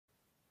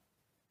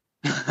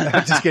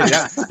I'm just kidding.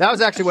 That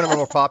was actually one of our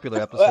more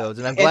popular episodes,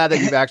 and I'm glad that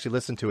you've actually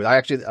listened to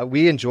it.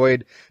 We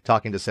enjoyed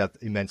talking to Seth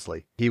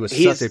immensely. He was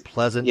such a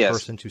pleasant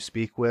person to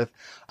speak with.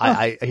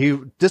 He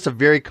just a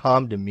very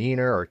calm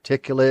demeanor,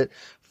 articulate,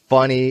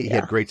 funny. He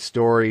had great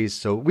stories.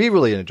 So we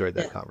really enjoyed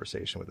that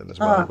conversation with him as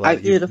well. I'm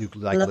glad you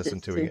like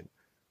listened to it.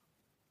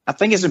 I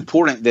think it's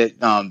important that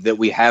that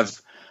we have.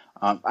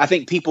 I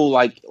think people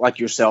like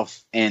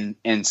yourself and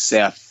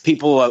Seth,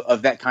 people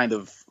of that kind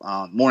of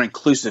more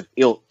inclusive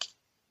ilk,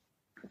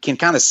 can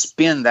kind of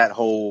spin that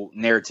whole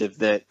narrative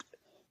that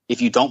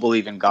if you don't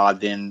believe in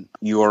God, then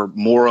you're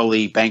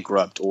morally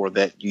bankrupt, or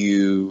that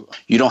you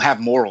don't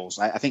have morals.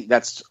 I think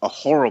that's a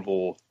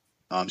horrible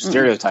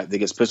stereotype that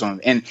gets put on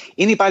them. And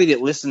anybody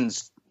that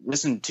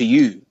listened to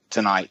you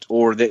tonight,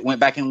 or that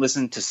went back and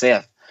listened to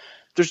Seth,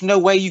 there's no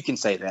way you can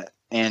say that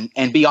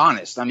and be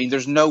honest. I mean,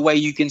 there's no way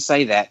you can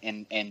say that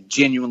and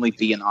genuinely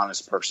be an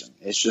honest person.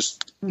 It's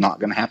just not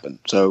going to happen.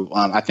 So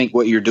I think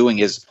what you're doing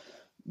is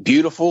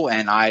beautiful,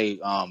 and I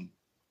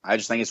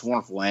just think it's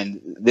wonderful.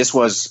 And this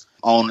was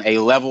on a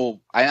level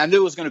I knew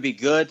it was going to be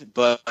good,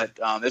 but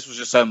this was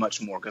just so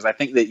much more, because I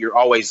think that you're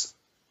always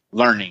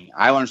learning.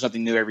 I learn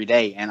something new every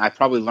day, and I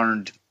probably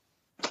learned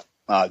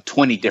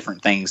 20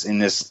 different things in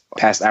this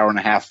past hour and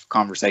a half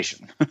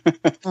conversation.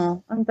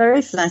 Oh, I'm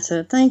very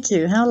flattered. Thank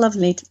you. How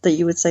lovely that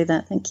you would say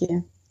that. Thank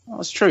you. Well,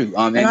 it's true.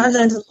 And I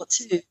learned a lot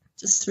too.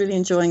 Just really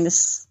enjoying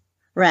this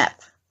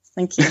rap.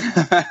 Thank you.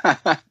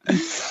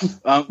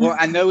 Well,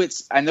 I know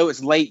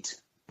it's late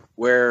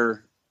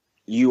where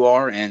you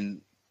are,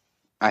 and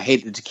I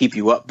hated to keep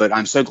you up, but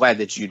I'm so glad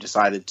that you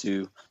decided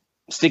to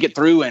stick it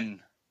through and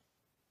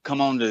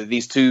come on to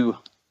these two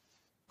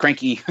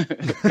cranky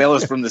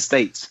fellas from the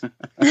States. I'm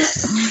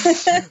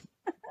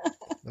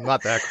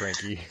not that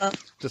cranky.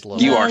 Just a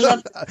little. You are.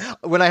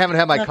 When I haven't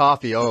had my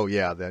coffee, then I'm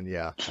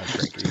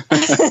cranky.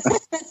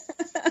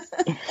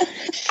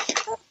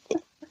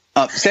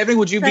 Stephanie,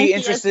 would you be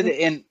interested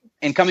in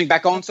coming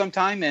back on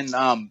sometime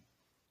and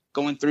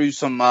going through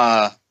some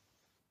of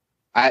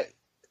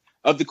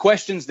the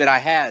questions that I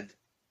had?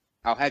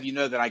 I'll have you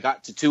know that I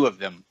got to 2 of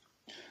them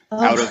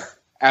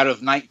out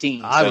of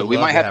 19. So we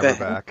might have to have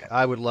her back.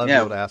 I would love to be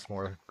able to ask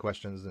more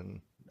questions,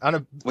 and I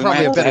don't know,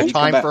 probably a better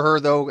time for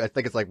her though. I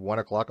think it's like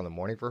 1:00 in the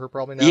morning for her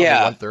probably now.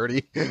 Yeah,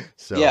 1:30.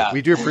 So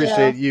we do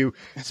appreciate you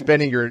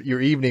spending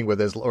your evening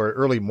with us, or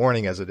early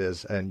morning as it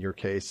is in your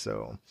case.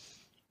 So.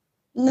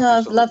 No,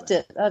 I've loved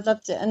it.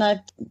 And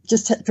I'm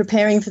just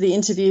preparing for the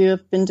interview.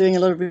 I've been doing a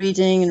lot of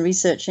reading and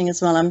researching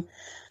as well. I'm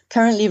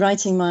currently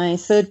writing my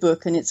 3rd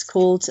book, and it's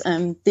called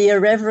The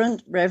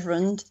Irreverent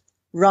Reverend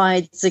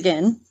Rides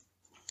Again.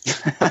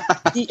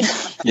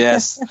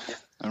 Yes,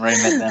 I'm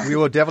writing that down. We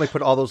will definitely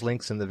put all those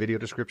links in the video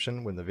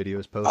description when the video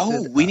is posted.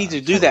 Oh, we need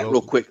to do that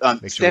real quick.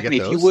 Stephanie,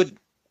 if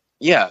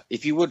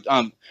you would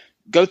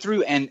go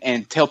through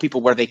and tell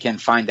people where they can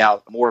find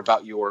out more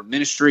about your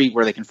ministry,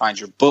 where they can find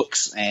your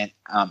books, and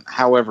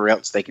however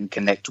else they can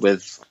connect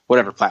with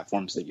whatever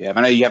platforms that you have.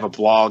 I know you have a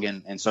blog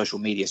and social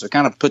media, so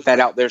kind of put that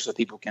out there so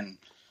people can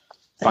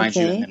find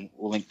you, and then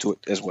we'll link to it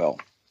as well.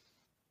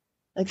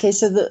 Okay,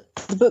 so the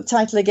book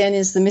title again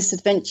is The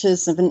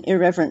Misadventures of an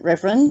Irreverent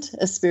Reverend,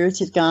 a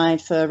spirited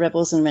guide for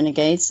rebels and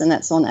renegades, and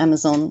that's on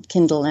Amazon,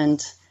 Kindle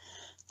and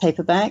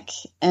paperback.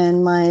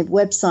 And my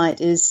website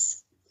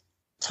is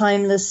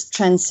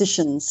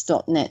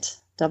timelesstransitions.net,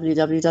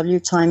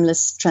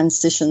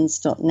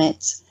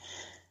 www.timelesstransitions.net.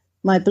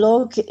 My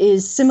blog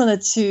is similar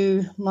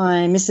to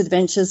my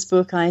Misadventures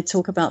book. I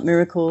talk about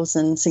miracles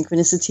and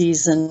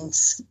synchronicities and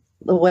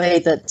the way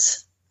that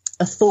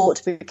a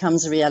thought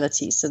becomes a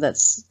reality. So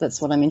that's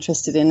what I'm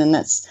interested in, and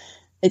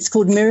it's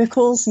called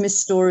Miracles,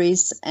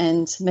 Mysteries,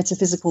 and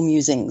Metaphysical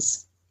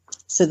Musings.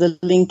 So the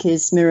link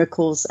is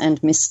Miracles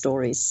and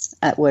Mysteries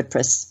at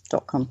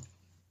WordPress.com.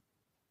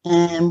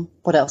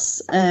 What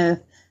else?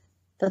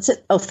 That's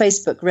it. Oh,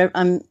 Facebook.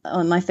 I'm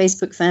on my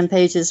Facebook fan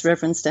page is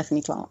Reverend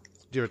Stephanie Clarke.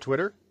 Do you have a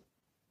Twitter?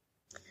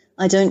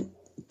 I don't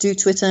do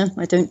Twitter.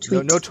 I don't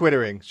tweet. No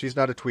twittering. She's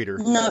not a tweeter.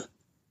 No.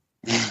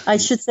 I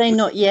should say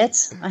not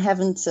yet. I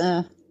haven't.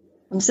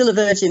 I'm still a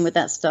virgin with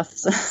that stuff.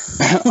 So.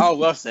 Oh,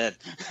 well said.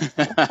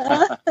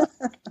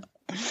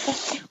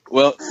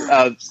 Well,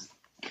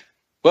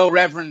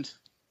 Reverend,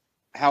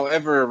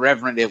 however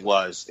reverend it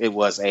was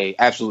a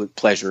absolute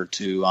pleasure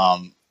to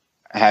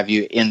have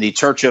you in the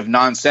Church of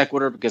Non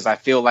Sequitur, because I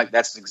feel like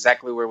that's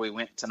exactly where we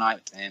went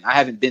tonight, and I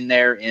haven't been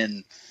there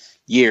in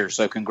years.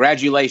 So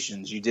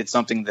congratulations. You did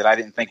something that I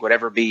didn't think would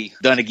ever be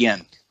done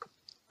again.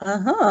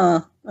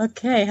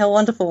 Okay. How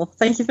wonderful.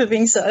 Thank you for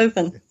being so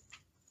open.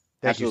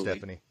 Thank you,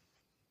 Stephanie.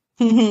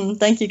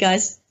 Thank you,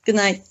 guys. Good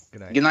night.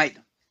 Good night. Good night.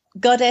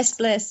 Goddess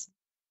bless.